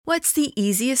What's the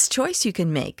easiest choice you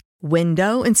can make?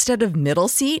 Window instead of middle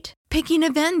seat? Picking a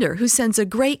vendor who sends a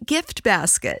great gift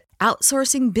basket?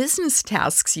 Outsourcing business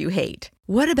tasks you hate?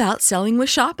 What about selling with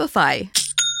Shopify?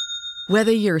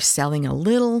 Whether you're selling a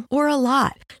little or a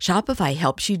lot, Shopify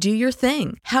helps you do your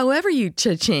thing, however you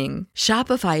cha-ching.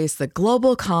 Shopify is the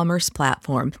global commerce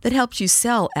platform that helps you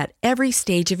sell at every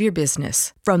stage of your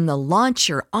business. From the launch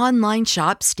your online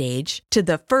shop stage to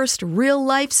the first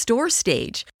real-life store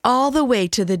stage, all the way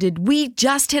to the did we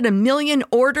just hit a million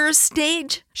orders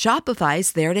stage.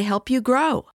 Shopify's there to help you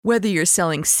grow. Whether you're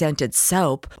selling scented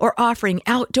soap or offering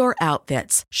outdoor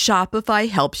outfits, Shopify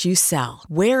helps you sell.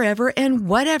 Wherever and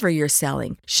whatever you're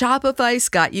selling, Shopify's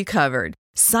got you covered.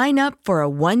 Sign up for a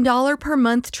 $1 per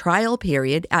month trial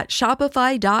period at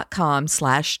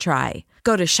shopify.com/try.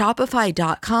 Go to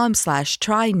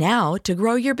shopify.com/try now to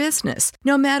grow your business,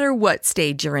 no matter what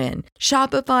stage you're in.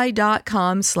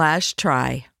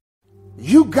 Shopify.com/try.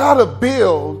 You gotta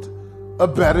build a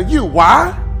better you.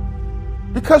 Why?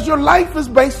 Because your life is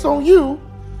based on you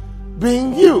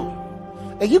being you.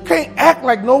 And you can't act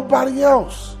like nobody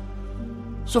else.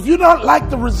 So if you don't like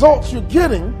the results you're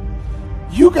getting,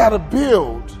 you gotta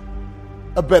build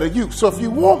a better you. So if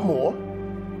you want more,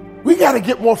 we gotta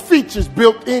get more features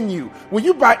built in you. When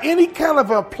you buy any kind of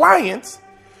appliance,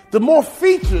 the more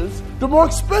features, the more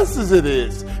expensive it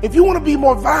is. If you want to be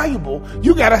more valuable,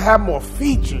 you got to have more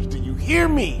features. Do you hear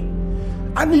me?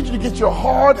 I need you to get your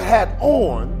hard hat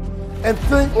on and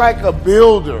think like a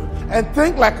builder and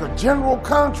think like a general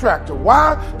contractor.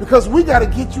 Why? Because we got to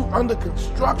get you under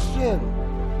construction.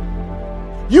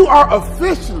 You are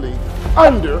officially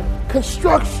under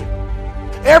construction.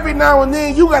 Every now and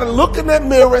then, you got to look in that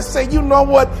mirror and say, you know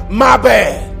what? My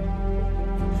bad.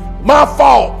 My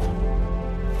fault.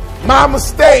 My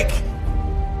mistake.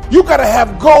 You got to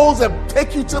have goals that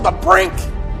take you to the brink.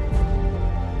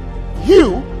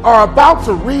 You are about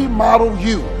to remodel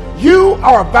you. You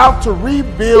are about to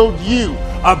rebuild you.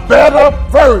 A better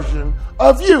version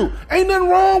of you. Ain't nothing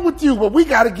wrong with you, but we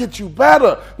got to get you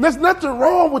better. There's nothing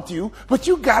wrong with you, but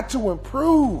you got to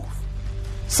improve.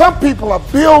 Some people are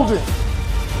building.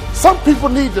 Some people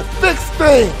need to fix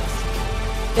things.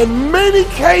 In many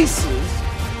cases,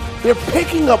 they're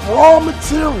picking up raw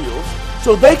materials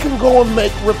so they can go and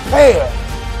make repair.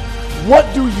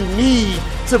 What do you need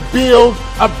to build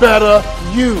a better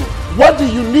you? What do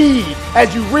you need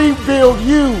as you rebuild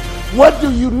you? What do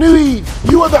you need?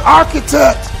 You are the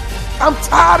architect. I'm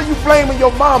tired of you blaming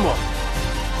your mama.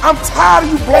 I'm tired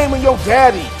of you blaming your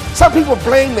daddy. Some people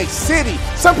blame their city.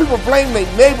 Some people blame their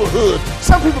neighborhood.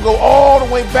 Some people go all the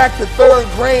way back to third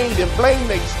grade and blame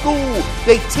their school,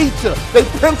 their teacher, their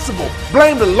principal,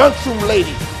 blame the lunchroom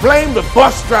lady, blame the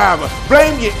bus driver,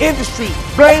 blame your industry,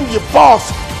 blame your boss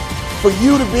for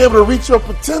you to be able to reach your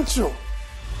potential.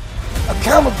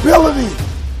 Accountability.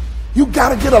 You got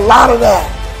to get a lot of that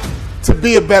to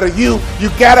be a better you. You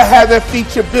got to have that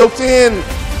feature built in.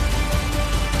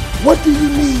 What do you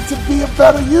need to be a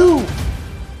better you?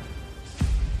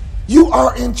 You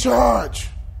are in charge.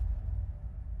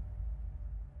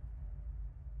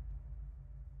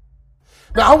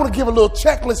 Now, I want to give a little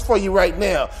checklist for you right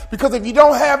now, because if you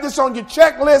don't have this on your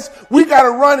checklist, we got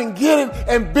to run and get it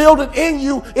and build it in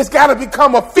you. It's got to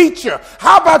become a feature.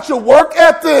 How about your work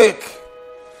ethic?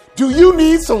 Do you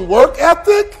need some work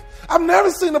ethic? I've never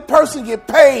seen a person get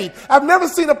paid. I've never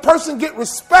seen a person get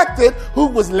respected who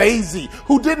was lazy,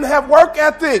 who didn't have work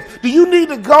ethic. Do you need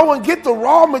to go and get the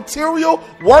raw material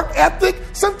work ethic?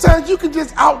 Sometimes you can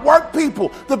just outwork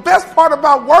people. The best part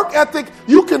about work ethic,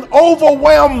 you can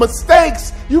overwhelm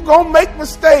mistakes. You're going to make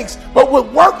mistakes. But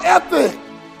with work ethic,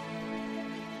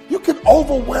 you can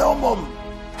overwhelm them.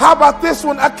 How about this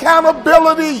one?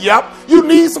 Accountability. Yep. You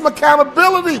need some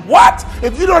accountability. What?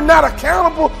 If you're not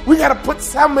accountable, we got to put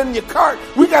something in your cart.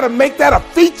 We got to make that a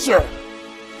feature.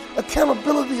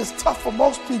 Accountability is tough for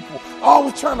most people.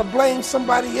 Always trying to blame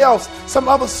somebody else, some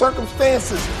other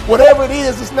circumstances. Whatever it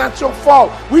is, it's not your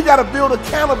fault. We got to build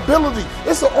accountability.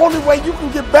 It's the only way you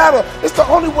can get better. It's the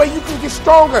only way you can get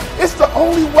stronger. It's the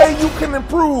only way you can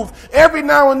improve. Every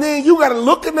now and then, you got to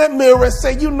look in that mirror and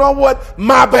say, you know what?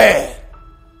 My bad.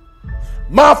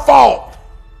 My fault.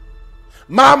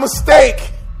 My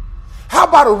mistake. How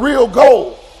about a real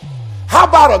goal? How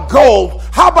about a goal?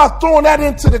 How about throwing that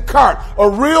into the cart? A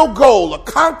real goal, a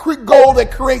concrete goal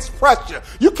that creates pressure.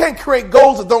 You can't create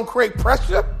goals that don't create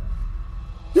pressure.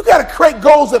 You got to create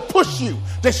goals that push you,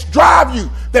 that drive you,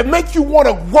 that make you want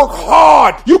to work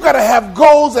hard. You got to have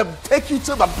goals that take you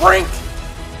to the brink.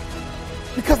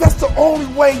 Because that's the only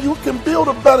way you can build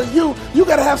a better you. You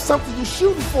got to have something you're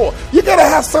shooting for. You got to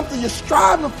have something you're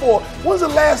striving for. When's the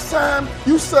last time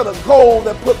you set a goal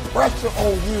that put pressure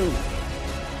on you?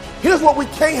 Here's what we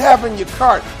can't have in your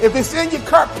cart. If it's in your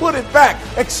cart, put it back.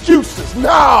 Excuses.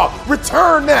 No,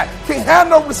 return that. Can't have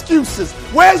no excuses.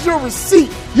 Where's your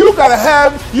receipt? You got to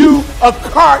have you a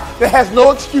cart that has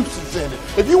no excuses in it.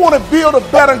 If you want to build a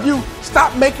better you,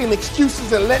 stop making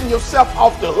excuses and letting yourself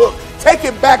off the hook. Take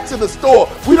it back to the store.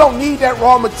 We don't need that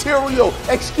raw material.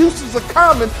 Excuses are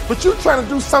common, but you're trying to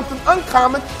do something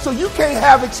uncommon, so you can't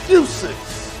have excuses.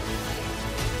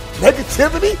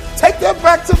 Negativity, take that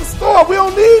back to the store. We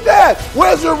don't need that.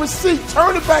 Where's your receipt?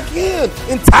 Turn it back in.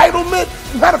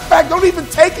 Entitlement, matter of fact, don't even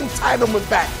take entitlement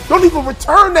back. Don't even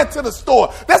return that to the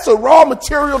store. That's a raw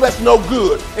material that's no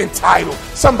good. Entitled.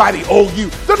 Somebody owe you.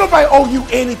 Don't nobody owe you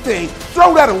anything.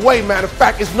 Throw that away, matter of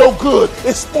fact. It's no good.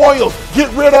 It's spoiled.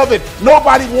 Get rid of it.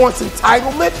 Nobody wants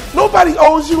entitlement. Nobody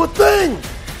owes you a thing.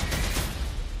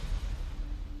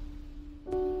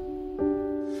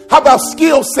 How about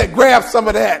skill set? Grab some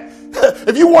of that.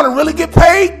 If you want to really get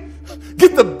paid,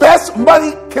 get the best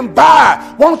money can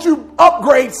buy. Why don't you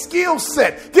upgrade skill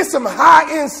set? Get some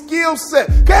high-end skill set.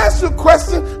 Can I ask you a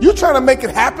question? You're trying to make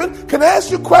it happen. Can I ask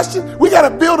you a question? We got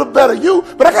to build a better you,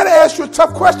 but I got to ask you a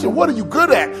tough question. What are you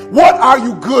good at? What are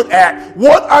you good at?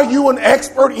 What are you an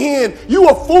expert in? You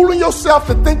are fooling yourself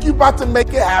to think you're about to make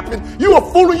it happen. You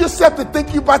are fooling yourself to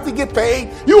think you're about to get paid.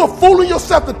 You are fooling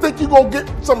yourself to think you're going to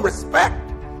get some respect.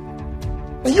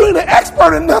 And you ain't an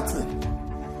expert in nothing.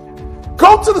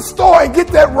 Go to the store and get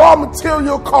that raw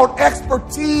material called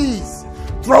expertise.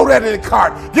 Throw that in the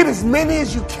cart. Get as many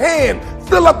as you can.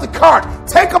 Fill up the cart.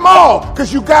 Take them all,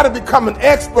 because you got to become an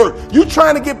expert. You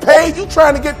trying to get paid. You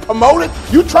trying to get promoted.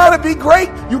 You trying to be great.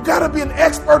 You got to be an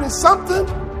expert in something.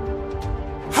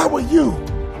 How are you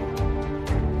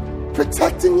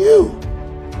protecting you?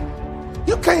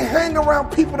 You can't hang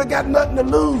around people that got nothing to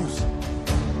lose.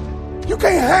 You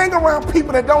can't hang around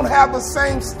people that don't have the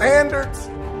same standards.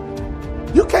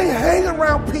 You can't hang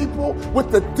around people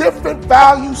with a different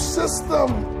value system.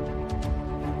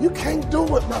 You can't do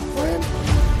it, my friend.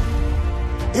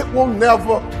 It will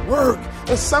never work.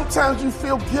 And sometimes you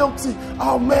feel guilty.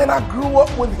 Oh man, I grew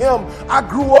up with him. I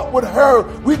grew up with her.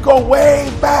 We go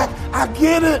way back. I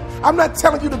get it. I'm not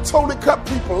telling you to totally cut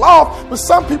people off, but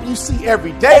some people you see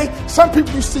every day. Some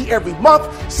people you see every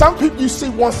month. Some people you see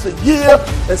once a year.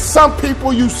 And some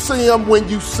people you see them when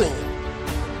you see them.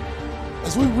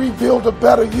 As we rebuild a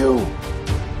better you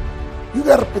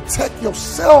got to protect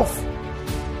yourself.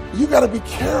 You got to be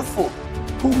careful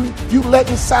who you let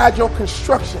inside your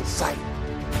construction site.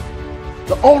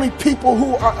 The only people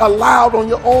who are allowed on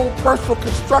your own personal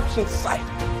construction site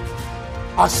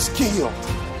are skilled,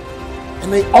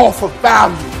 and they offer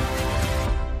value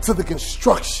to the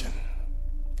construction.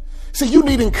 See, you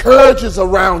need encouragers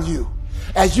around you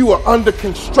as you are under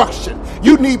construction.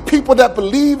 You need people that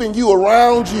believe in you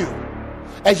around you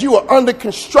as you are under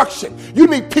construction. You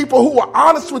need people who are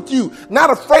honest with you,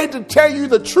 not afraid to tell you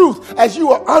the truth as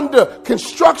you are under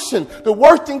construction. The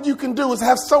worst thing you can do is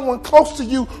have someone close to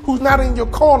you who's not in your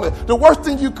corner. The worst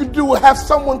thing you can do is have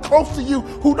someone close to you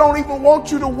who don't even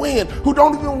want you to win, who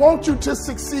don't even want you to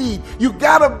succeed. You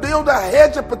got to build a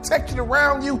hedge of protection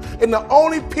around you, and the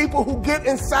only people who get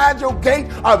inside your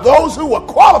gate are those who are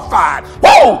qualified.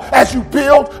 Whoa! As you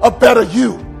build a better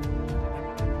you.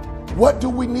 What do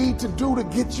we need to do to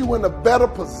get you in a better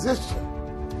position?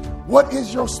 What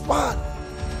is your spot?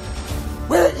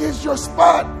 Where is your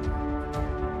spot?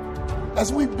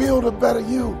 As we build a better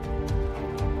you,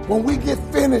 when we get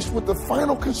finished with the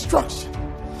final construction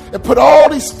and put all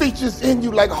these features in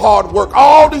you like hard work,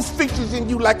 all these features in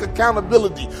you like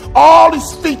accountability, all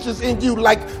these features in you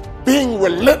like being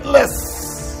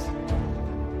relentless,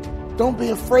 don't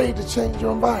be afraid to change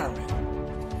your environment.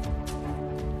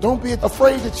 Don't be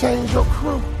afraid to change your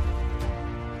crew.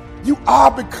 You are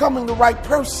becoming the right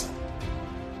person.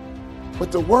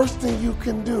 But the worst thing you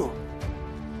can do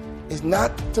is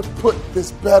not to put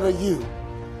this better you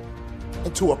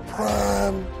into a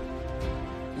prime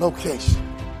location.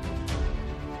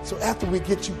 So after we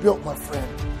get you built, my friend,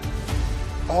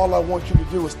 all I want you to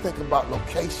do is think about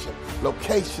location,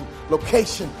 location,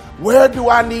 location. Where do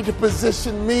I need to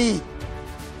position me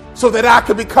so that I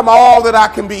can become all that I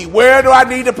can be? Where do I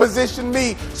need to position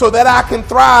me so that I can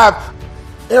thrive?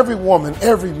 Every woman,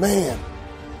 every man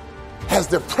has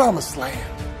their promised land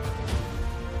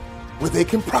where they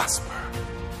can prosper.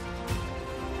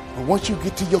 And once you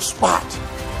get to your spot,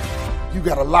 you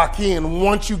got to lock in.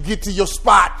 Once you get to your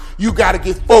spot, you got to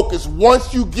get focused.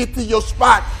 Once you get to your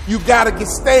spot, you got to get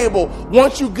stable.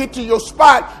 Once you get to your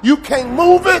spot, you can't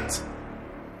move it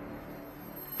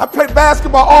I played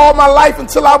basketball all my life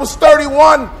until I was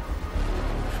 31.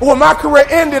 When my career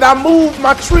ended, I moved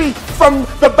my tree from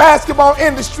the basketball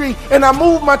industry and I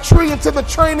moved my tree into the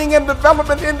training and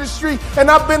development industry, and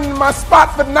I've been in my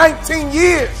spot for 19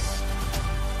 years.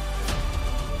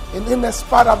 And in that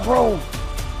spot I've grown.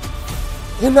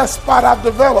 In that spot I've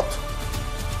developed.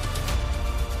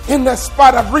 In that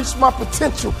spot I've reached my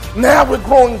potential. Now we're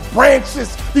growing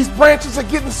branches. These branches are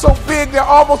getting so big they're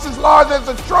almost as large as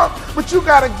a trunk, but you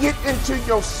got to get into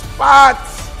your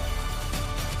spots.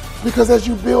 Because as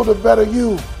you build a better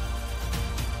you,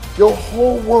 your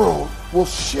whole world will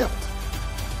shift.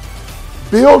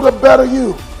 Build a better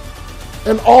you,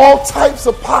 and all types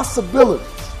of possibilities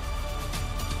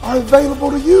are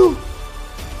available to you.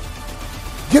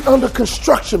 Get under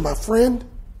construction, my friend.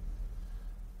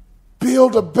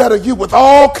 Build a better you with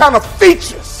all kind of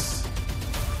features.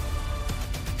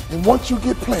 And once you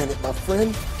get planted, my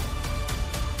friend,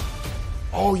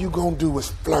 all you're going to do is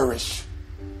flourish.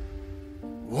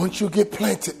 Once you get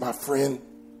planted, my friend,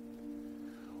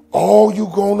 all you're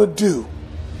going to do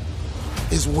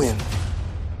is win.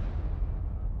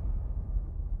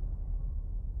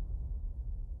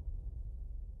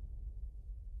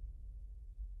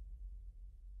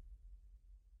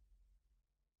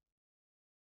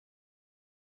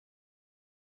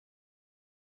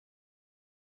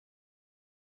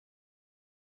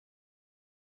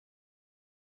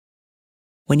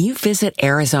 When you visit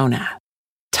Arizona,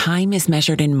 time is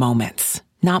measured in moments,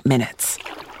 not minutes.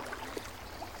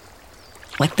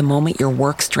 Like the moment your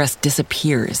work stress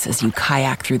disappears as you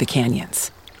kayak through the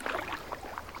canyons.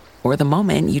 Or the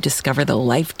moment you discover the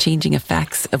life-changing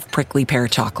effects of prickly pear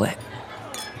chocolate.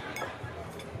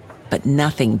 But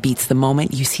nothing beats the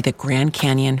moment you see the Grand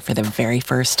Canyon for the very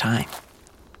first time.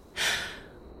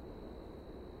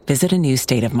 Visit a new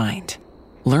state of mind.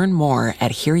 Learn more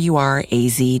at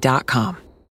hereyouareaz.com.